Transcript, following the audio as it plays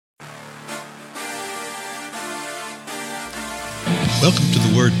Welcome to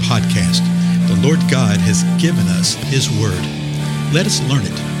the Word Podcast. The Lord God has given us His Word. Let us learn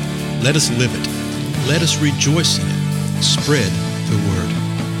it. Let us live it. Let us rejoice in it. Spread the Word.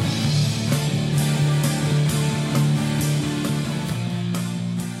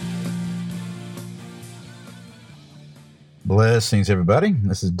 Blessings, everybody.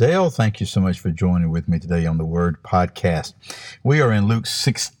 This is Dale. Thank you so much for joining with me today on the Word Podcast. We are in Luke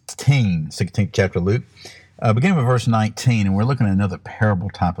 16th chapter of Luke, beginning with verse 19, and we're looking at another parable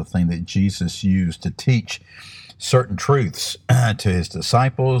type of thing that Jesus used to teach certain truths to his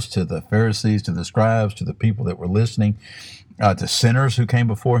disciples, to the Pharisees, to the scribes, to the people that were listening, to sinners who came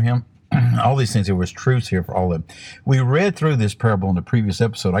before him. All these things, there was truths here for all of them. We read through this parable in the previous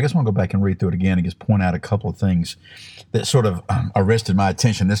episode. I guess I'm going to go back and read through it again and just point out a couple of things that sort of arrested my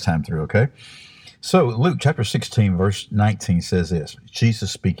attention this time through, okay? So Luke chapter 16, verse 19 says this,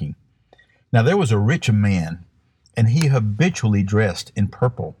 Jesus speaking. Now there was a rich man, and he habitually dressed in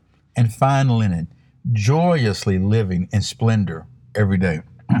purple and fine linen, joyously living in splendor every day.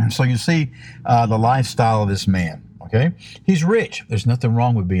 So you see the lifestyle of this man. Okay, he's rich. There's nothing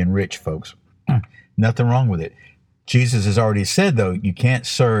wrong with being rich, folks. Nothing wrong with it. Jesus has already said, though, you can't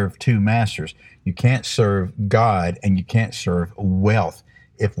serve two masters. You can't serve God and you can't serve wealth.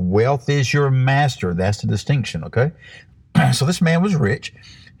 If wealth is your master, that's the distinction, okay? So this man was rich.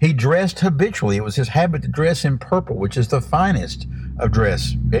 He dressed habitually. It was his habit to dress in purple, which is the finest of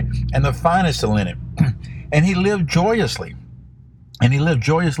dress, okay? And the finest of linen. And he lived joyously. And he lived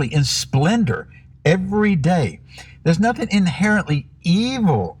joyously in splendor every day. There's nothing inherently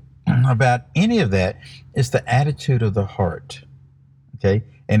evil about any of that. It's the attitude of the heart, okay?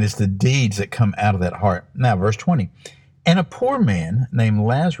 And it's the deeds that come out of that heart. Now, verse 20. And a poor man named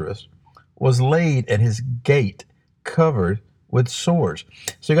Lazarus was laid at his gate, covered with sores.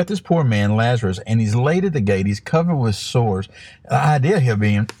 So you got this poor man, Lazarus, and he's laid at the gate. He's covered with sores. The idea here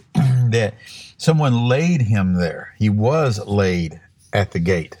being that someone laid him there. He was laid at the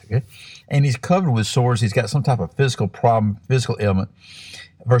gate, okay? And he's covered with sores. He's got some type of physical problem, physical ailment.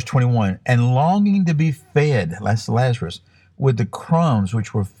 Verse 21, and longing to be fed, that's Lazarus, with the crumbs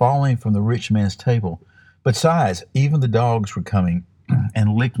which were falling from the rich man's table. Besides, even the dogs were coming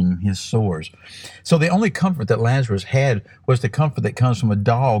and licking his sores. So the only comfort that Lazarus had was the comfort that comes from a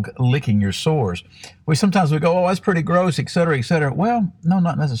dog licking your sores. Sometimes we go, oh, that's pretty gross, et cetera, et cetera. Well, no,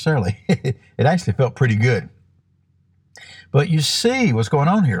 not necessarily. It actually felt pretty good. But you see what's going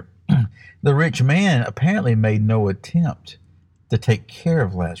on here. The rich man apparently made no attempt to take care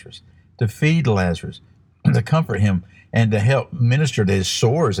of Lazarus, to feed Lazarus, to comfort him, and to help minister to his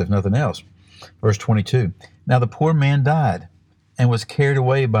sores, if nothing else. Verse 22, now the poor man died and was carried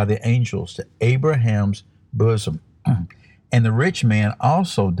away by the angels to Abraham's bosom. And the rich man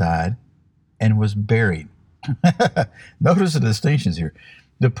also died and was buried. Notice the distinctions here.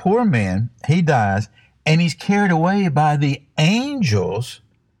 The poor man, he dies, and he's carried away by the angels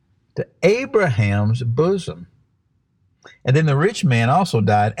to Abraham's bosom. And then the rich man also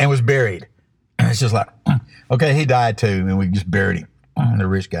died and was buried. It's just like, okay, he died too, and we just buried him, the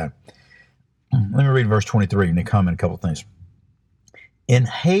rich guy. Let me read verse 23 and then comment a couple of things. In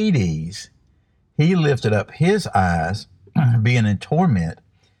Hades, he lifted up his eyes, being in torment,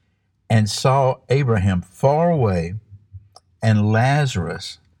 and saw Abraham far away and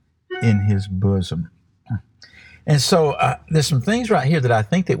Lazarus in his bosom. And so there's some things right here that I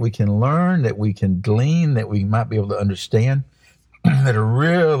think that we can learn, that we can glean, that we might be able to understand that are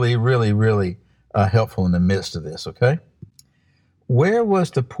really, really, really helpful in the midst of this, okay? Where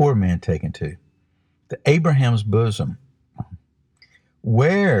was the poor man taken to? To Abraham's bosom.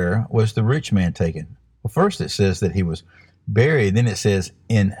 Where was the rich man taken? Well, first it says that he was buried. Then it says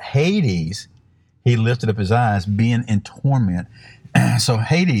in Hades, he lifted up his eyes, being in torment. So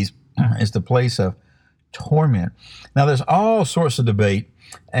Hades is the place of torment. Now, there's all sorts of debate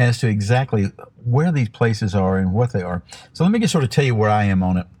as to exactly where these places are and what they are. So let me just sort of tell you where I am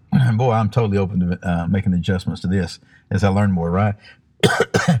on it. Boy, I'm totally open to making adjustments to this as I learn more, right?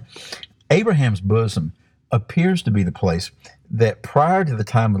 Abraham's bosom appears to be the place that prior to the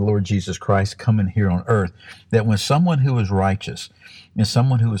time of the Lord Jesus Christ coming here on earth, that when someone who was righteous and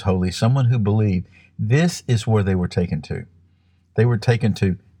someone who was holy, someone who believed, this is where they were taken to. They were taken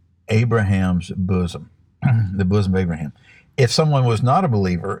to Abraham's bosom. The bosom of Abraham. If someone was not a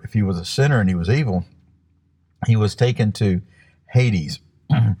believer, if he was a sinner and he was evil, he was taken to Hades.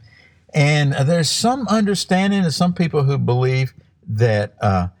 And there's some understanding of some people who believe that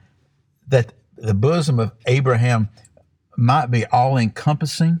that the bosom of Abraham might be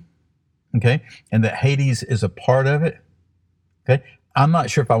all-encompassing, okay, and that Hades is a part of it, okay. I'm not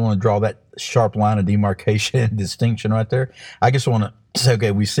sure if I want to draw that sharp line of demarcation distinction right there. I just want to say,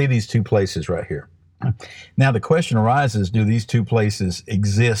 okay, we see these two places right here. Now the question arises, do these two places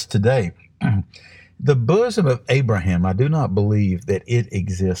exist today? The bosom of Abraham, I do not believe that it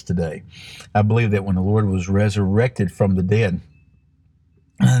exists today. I believe that when the Lord was resurrected from the dead,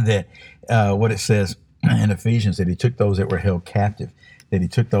 that what it says in Ephesians, that he took those that were held captive, that he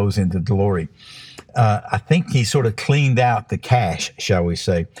took those into glory. I think he sort of cleaned out the cache, shall we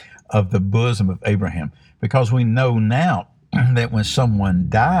say, of the bosom of Abraham, because we know now that when someone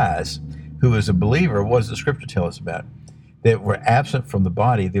dies who is a believer, what does the scripture tell us about? That we're absent from the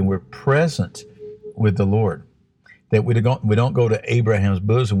body, then we're present with the Lord. That we don't go to Abraham's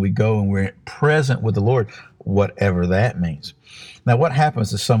bosom, we go and we're present with the Lord, whatever that means. Now, what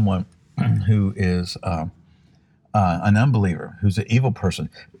happens to someone who is an unbeliever, who's an evil person,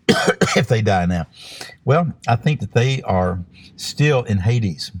 if they die now? Well, I think that they are still in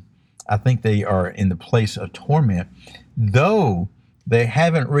Hades. I think they are in the place of torment, though they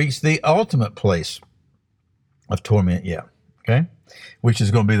haven't reached the ultimate place of torment yet, okay? Which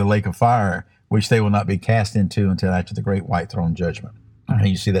is going to be the lake of fire, which they will not be cast into until after the great white throne judgment.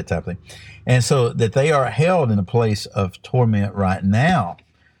 You see that type of thing. And so that they are held in a place of torment right now,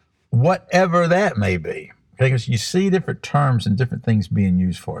 whatever that may be. Because you see different terms and different things being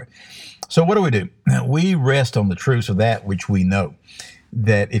used for it. So what do? We rest on the truths of that which we know.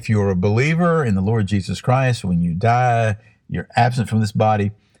 That if you're a believer in the Lord Jesus Christ, when you die, you're absent from this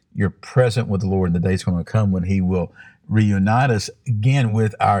body, you're present with the Lord, and the day's going to come when he will reunite us again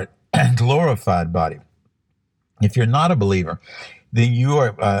with our glorified body. If you're not a believer, then you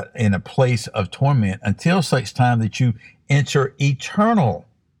are in a place of torment until such time that you enter eternal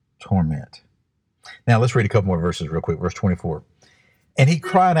torment. Now, let's read a couple more verses real quick. Verse 24. And he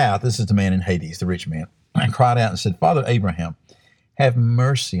cried out, this is the man in Hades, the rich man, and cried out and said, Father Abraham, have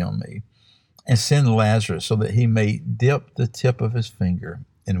mercy on me, and send Lazarus so that he may dip the tip of his finger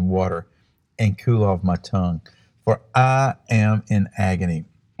in water and cool off my tongue, for I am in agony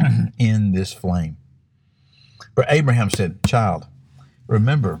in this flame. But Abraham said, Child,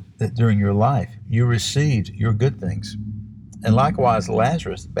 remember that during your life you received your good things, and likewise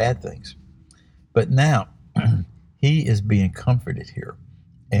Lazarus bad things. But now he is being comforted here,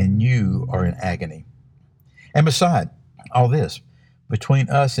 and you are in agony. And beside all this, between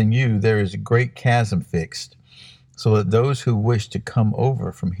us and you there is a great chasm fixed, so that those who wish to come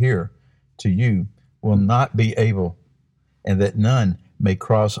over from here to you will not be able, and that none may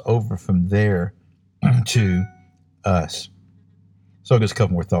cross over from there to us. So just a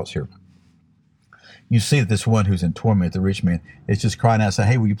couple more thoughts here. You see that this one who's in torment, the rich man, is just crying out, saying,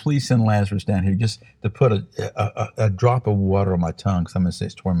 hey, will you please send Lazarus down here just to put a drop of water on my tongue, because I'm going to say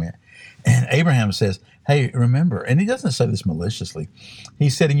it's torment. And Abraham says, hey, remember, and he doesn't say this maliciously. He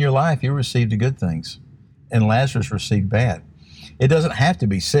said, in your life you received the good things, and Lazarus received bad. It doesn't have to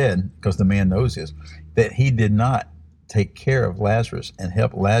be said, because the man knows this, that he did not take care of Lazarus and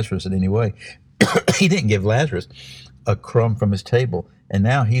help Lazarus in any way. He didn't give Lazarus a crumb from his table, and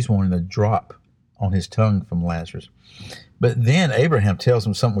now he's wanting a drop on his tongue from Lazarus. But then Abraham tells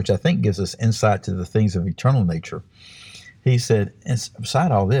him something which I think gives us insight to the things of eternal nature. He said,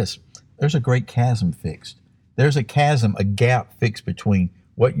 beside all this, there's a great chasm fixed. There's a chasm, a gap fixed between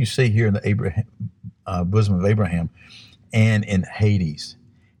what you see here in the bosom of Abraham and in Hades.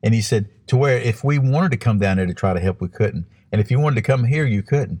 And he said, to where if we wanted to come down there to try to help, we couldn't. And if you wanted to come here, you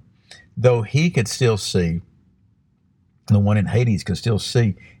couldn't. Though he could still see, the one in Hades could still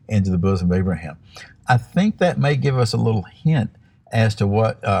see into the bosom of Abraham. I think that may give us a little hint as to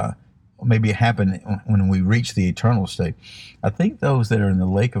what maybe happen when we reach the eternal state. I think those that are in the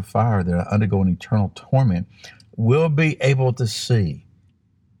lake of fire, that are undergoing eternal torment, will be able to see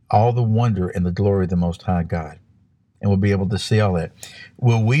all the wonder and the glory of the Most High God. And we'll be able to see all that.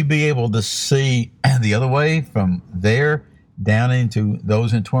 Will we be able to see the other way from there down into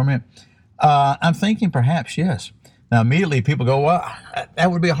those in torment? I'm thinking perhaps yes. Now, immediately people go, well, that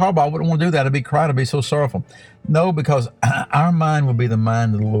would be horrible. I wouldn't want to do that. I'd be crying. I'd be so sorrowful. No, because our mind will be the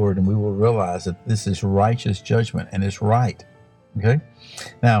mind of the Lord, and we will realize that this is righteous judgment, and it's right. Okay?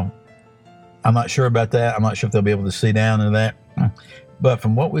 Now, I'm not sure about that. I'm not sure if they'll be able to see down into that. But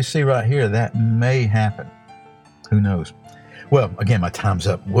from what we see right here, that may happen. Who knows? Well, again, my time's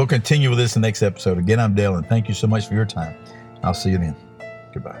up. We'll continue with this in the next episode. Again, I'm Dale, and thank you so much for your time. I'll see you then.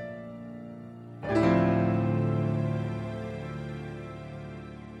 Goodbye.